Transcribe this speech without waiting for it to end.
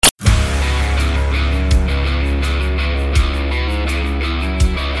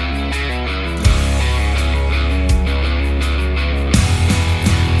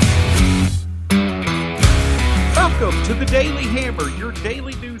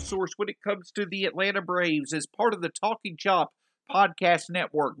news source when it comes to the Atlanta Braves as part of the Talking Chop podcast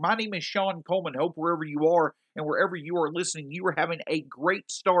network. My name is Shawn Coleman. Hope wherever you are and wherever you are listening, you are having a great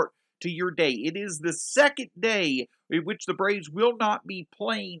start to your day. It is the second day in which the Braves will not be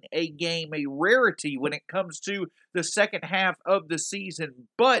playing a game, a rarity when it comes to the second half of the season.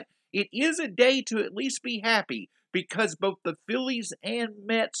 But it is a day to at least be happy, because both the Phillies and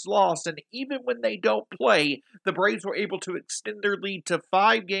Mets lost, and even when they don't play, the Braves were able to extend their lead to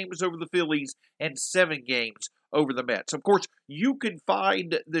 5 games over the Phillies and 7 games over the Mets. Of course, you can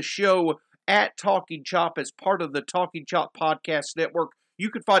find the show at Talking Chop as part of the Talking Chop podcast network. You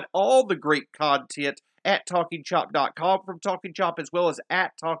can find all the great content at TalkingChop.com from Talking Chop, as well as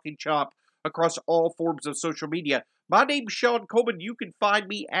at Talking Chop across all forms of social media. My name's Shawn Coleman. You can find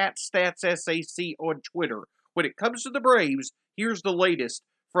me at StatsSAC on Twitter. When it comes to the Braves, here's the latest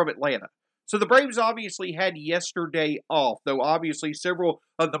from Atlanta. So the Braves obviously had yesterday off, though obviously several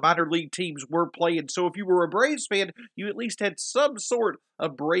of the minor league teams were playing. So if you were a Braves fan, you at least had some sort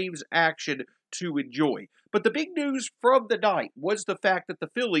of Braves action to enjoy. But the big news from the night was the fact that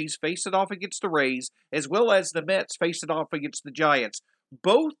the Phillies faced it off against the Rays, as well as the Mets faced it off against the Giants.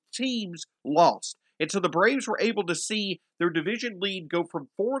 Both teams lost. And so the Braves were able to see their division lead go from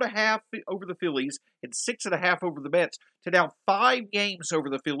 4.5 over the Phillies and 6.5 over the Mets to now 5 games over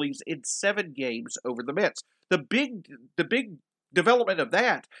the Phillies and 7 games over the Mets. The big development of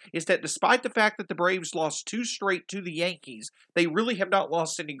that is that despite the fact that the Braves lost 2 straight to the Yankees, they really have not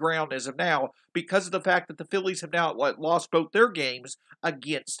lost any ground as of now, because of the fact that the Phillies have now lost both their games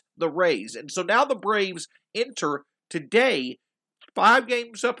against the Rays. And so now the Braves enter today 5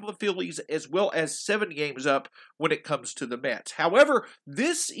 games up of the Phillies, as well as 7 games up when it comes to the Mets. However,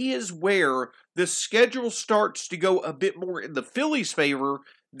 this is where the schedule starts to go a bit more in the Phillies' favor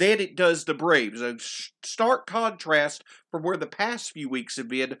than it does the Braves. A stark contrast from where the past few weeks have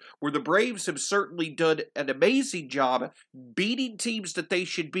been, where the Braves have certainly done an amazing job beating teams that they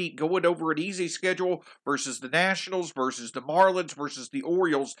should beat, going over an easy schedule versus the Nationals, versus the Marlins, versus the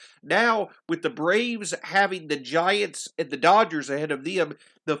Orioles. Now, with the Braves having the Giants and the Dodgers ahead of them,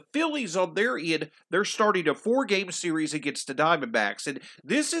 the Phillies on their end, they're starting a 4-game series against the Diamondbacks. And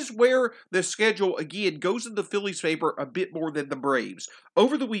this is where the schedule, again, goes in the Phillies' favor a bit more than the Braves.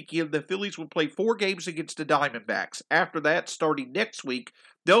 Over the weekend, the Phillies will play 4 games against the Diamondbacks. After that, starting next week,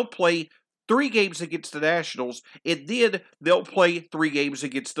 they'll play 3 games against the Nationals, and then they'll play 3 games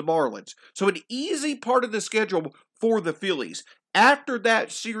against the Marlins. So an easy part of the schedule for the Phillies. After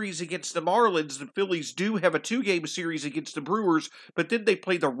that series against the Marlins, the Phillies do have a 2-game series against the Brewers, but then they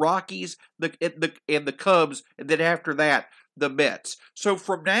play the Rockies and the Cubs, and then after that, the Mets. So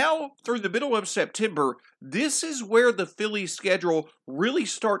from now through the middle of September, this is where the Phillies schedule really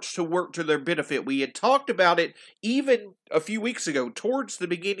starts to work to their benefit. We had talked about it even a few weeks ago, towards the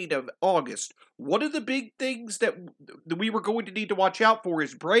beginning of August. One of the big things that we were going to need to watch out for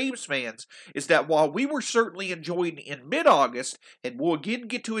as Braves fans is that while we were certainly enjoying in mid-August, and we'll again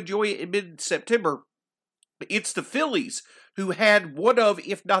get to enjoy it in mid-September, it's the Phillies who had one of,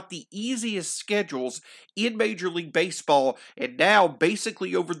 if not the easiest schedules in Major League Baseball, and now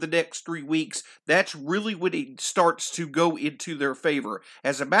basically over the next 3 weeks, that's really when it starts to go into their favor.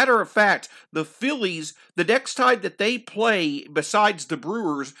 As a matter of fact, the Phillies, the next time that they play, besides the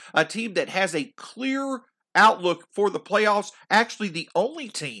Brewers, a team that has a clear outlook for the playoffs, actually the only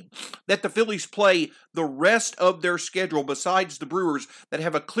team that the Phillies play the rest of their schedule besides the Brewers that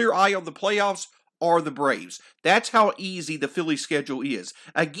have a clear eye on the playoffs, are the Braves. That's how easy the Phillies schedule is.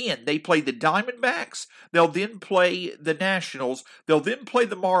 Again, they play the Diamondbacks, they'll then play the Nationals, they'll then play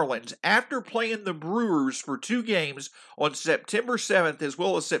the Marlins. After playing the Brewers for 2 games on September 7th as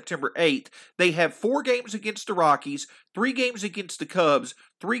well as September 8th, they have 4 games against the Rockies, 3 games against the Cubs,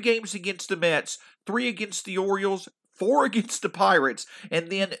 3 games against the Mets, 3 against the Orioles, 4 against the Pirates, and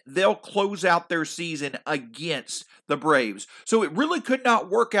then they'll close out their season against the Braves. So it really could not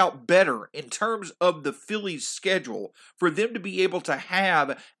work out better in terms of the Phillies' schedule for them to be able to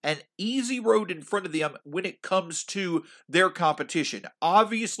have an easy road in front of them when it comes to their competition.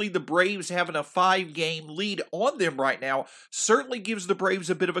 Obviously, the Braves having a 5-game lead on them right now certainly gives the Braves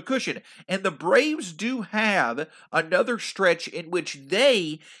a bit of a cushion. And the Braves do have another stretch in which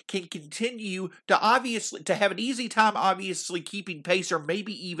they can continue to have an easy time obviously keeping pace or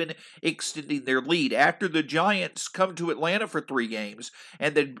maybe even extending their lead. After the Giants come to Atlanta for 3 games,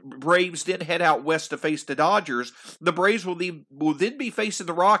 and the Braves then head out west to face the Dodgers, the Braves will then be facing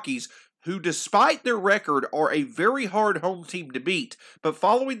the Rockies who despite their record are a very hard home team to beat. But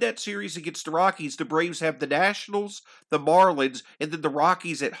following that series against the Rockies, the Braves have the Nationals, the Marlins, and then the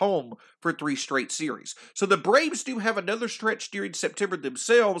Rockies at home for 3 straight series. So the Braves do have another stretch during September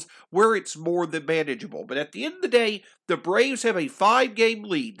themselves where it's more than manageable. But at the end of the day, the Braves have a 5-game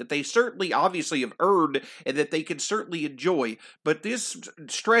lead that they certainly obviously have earned and that they can certainly enjoy. But this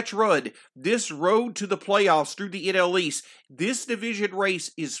stretch run, this road to the playoffs through the NL East, this division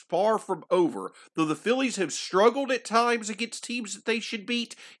race is far from over. Though the Phillies have struggled at times against teams that they should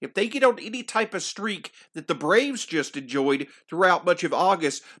beat, if they get on any type of streak that the Braves just enjoyed throughout much of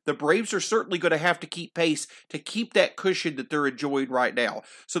August, the Braves are certainly going to have to keep pace to keep that cushion that they're enjoying right now.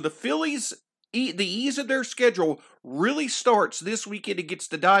 So the Phillies, the ease of their schedule really starts this weekend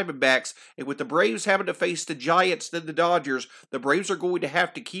against the Diamondbacks, and with the Braves having to face the Giants then the Dodgers, the Braves are going to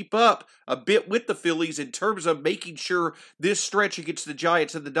have to keep up a bit with the Phillies in terms of making sure this stretch against the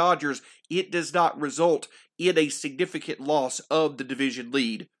Giants and the Dodgers, it does not result in a significant loss of the division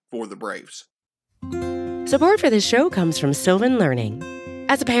lead for the Braves. Support for this show comes from Sylvan Learning.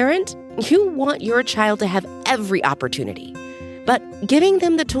 As a parent, you want your child to have every opportunity. But giving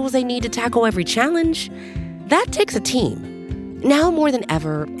them the tools they need to tackle every challenge, that takes a team. Now more than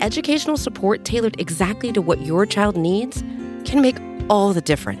ever, educational support tailored exactly to what your child needs can make all the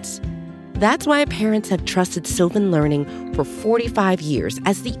difference. That's why parents have trusted Sylvan Learning for 45 years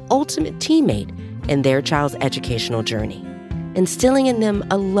as the ultimate teammate in their child's educational journey, instilling in them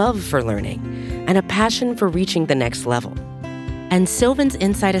a love for learning and a passion for reaching the next level. And Sylvan's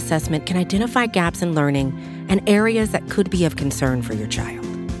Insight Assessment can identify gaps in learning and areas that could be of concern for your child.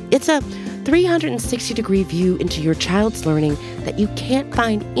 It's a 360-degree view into your child's learning that you can't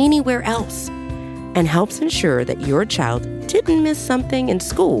find anywhere else, and helps ensure that your child didn't miss something in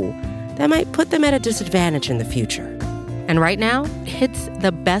school that might put them at a disadvantage in the future. And right now, it's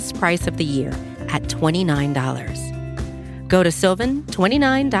the best price of the year at $29. Go to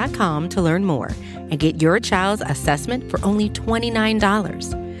sylvan29.com to learn more and get your child's assessment for only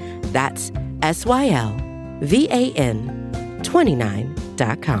 $29. That's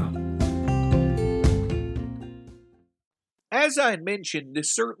SYLVAN29.com. As I had mentioned,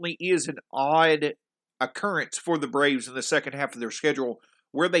 this certainly is an odd occurrence for the Braves in the second half of their schedule,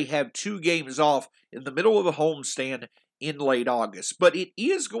 where they have 2 games off in the middle of a homestand in late August. But it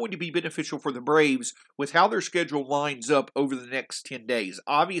is going to be beneficial for the Braves with how their schedule lines up over the next 10 days.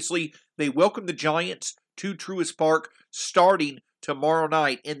 Obviously, they welcome the Giants to Truist Park starting tomorrow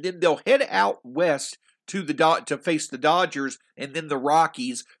night, and then they'll head out west to face the Dodgers and then the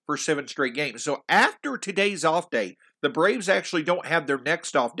Rockies for 7 straight games. So after today's off day, the Braves actually don't have their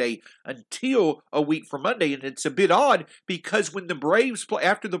next off day until a week from Monday, and it's a bit odd because when the Braves play,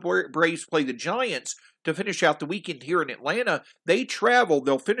 after the Braves play the Giants to finish out the weekend here in Atlanta, they travel.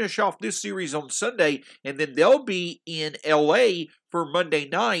 They'll finish off this series on Sunday, and then they'll be in L.A. for Monday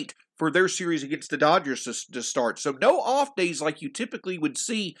night for their series against the Dodgers to start. So no off days like you typically would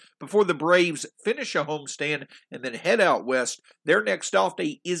see before the Braves finish a homestand and then head out west. Their next off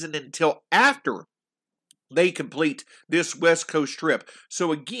day isn't until after they complete this West Coast trip.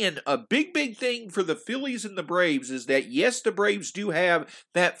 So again, a big thing for the Phillies and the Braves is that, yes, the Braves do have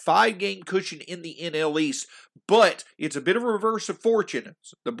that 5-game cushion in the NL East, but it's a bit of a reverse of fortune.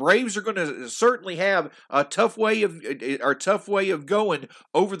 The Braves are going to certainly have a tough way of going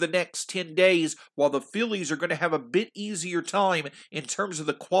over the next 10 days, while the Phillies are going to have a bit easier time in terms of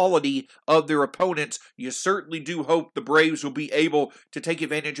the quality of their opponents. You certainly do hope the Braves will be able to take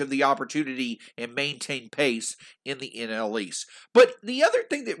advantage of the opportunity and maintain pace in the NL East. But the other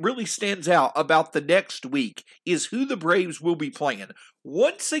thing that really stands out about the next week is who the Braves will be playing.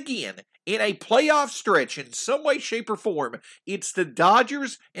 Once again, in a playoff stretch in some way, shape, or form, it's the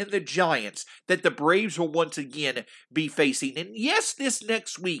Dodgers and the Giants that the Braves will once again be facing. And yes, this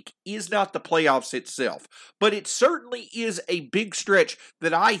next week is not the playoffs itself, but it certainly is a big stretch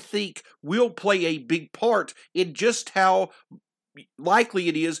that I think will play a big part in just how likely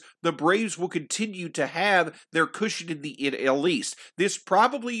it is the Braves will continue to have their cushion in the NL East. This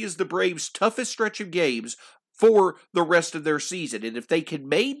probably is the Braves' toughest stretch of games for the rest of their season. And if they can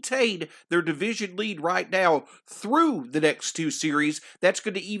maintain their division lead right now through the next 2 series, that's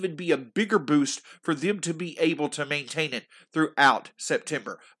going to even be a bigger boost for them to be able to maintain it throughout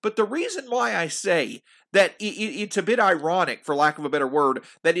September. But the reason why I say that it's a bit ironic, for lack of a better word,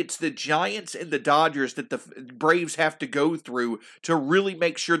 that it's the Giants and the Dodgers that the Braves have to go through to really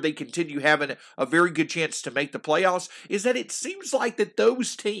make sure they continue having a very good chance to make the playoffs, is that it seems like that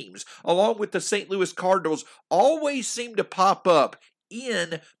those teams, along with the St. Louis Cardinals, always seem to pop up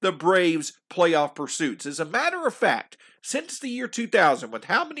in the Braves' playoff pursuits. As a matter of fact, Since the year 2000, with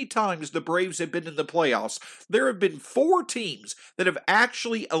how many times the Braves have been in the playoffs, there have been 4 teams that have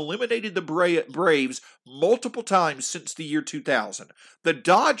actually eliminated the Braves multiple times since the year 2000. The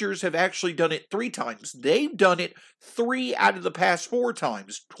Dodgers have actually done it 3 times. They've done it 3 out of the past 4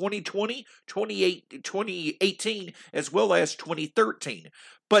 times, 2020, 2018, as well as 2013.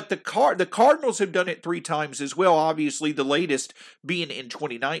 But the Cardinals have done it 3 times as well, obviously the latest being in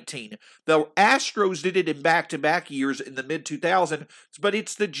 2019. The Astros did it in back-to-back years in the mid-2000s, but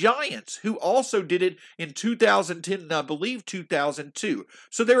it's the Giants who also did it in 2010 and I believe 2002.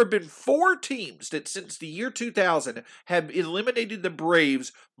 So there have been 4 teams that since the year 2000 have eliminated the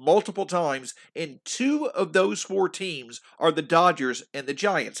Braves multiple times, and 2 of those 4 teams are the Dodgers and the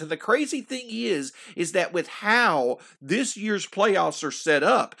Giants. And the crazy thing is that with how this year's playoffs are set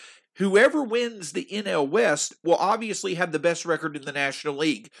up, whoever wins the NL West will obviously have the best record in the National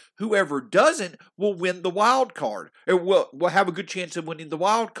League. Whoever doesn't will win the wild card, or will have a good chance of winning the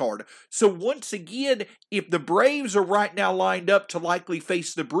wild card. So once again, if the Braves are right now lined up to likely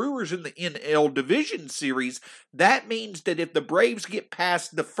face the Brewers in the NL Division Series, that means that if the Braves get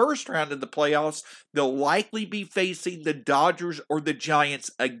past the first round of the playoffs, they'll likely be facing the Dodgers or the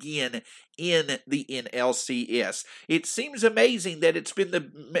Giants again in the NLCS. It seems amazing that it's been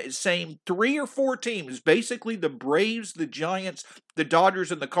the same 3 or 4 teams, basically the Braves, the Giants, the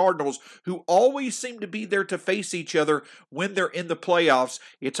Dodgers, and the Cardinals, who always seem to be there to face each other when they're in the playoffs.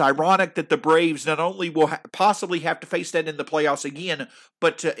 It's ironic that the Braves not only will possibly have to face that in the playoffs again,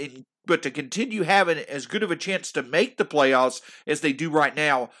 but to continue having as good of a chance to make the playoffs as they do right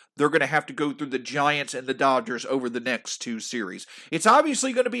now, they're going to have to go through the Giants and the Dodgers over the next 2 series. It's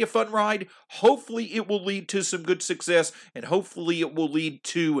obviously going to be a fun ride. Hopefully it will lead to some good success, and hopefully it will lead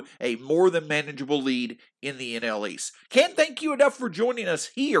to a more than manageable lead in the NL East. Can't thank you enough for joining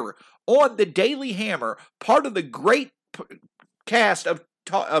us here on the Daily Hammer, part of the great cast of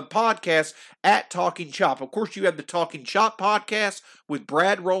podcasts at Talking Chop. Of course, you have the Talking Chop podcast with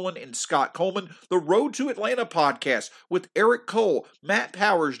Brad Rowland and Scott Coleman, the Road to Atlanta podcast with Eric Cole, Matt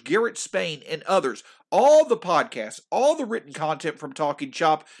Powers, Garrett Spain, and others. All the podcasts, all the written content from Talking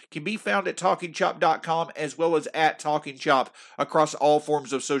Chop can be found at TalkingChop.com as well as at Talking Chop across all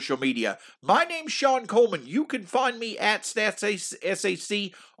forms of social media. My name's Shawn Coleman. You can find me at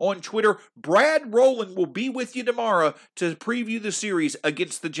StatsSAC on Twitter. Brad Rowland will be with you tomorrow to preview the series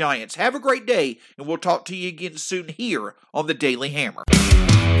against the Giants. Have a great day, and we'll talk to you again soon here on the Daily Hammer.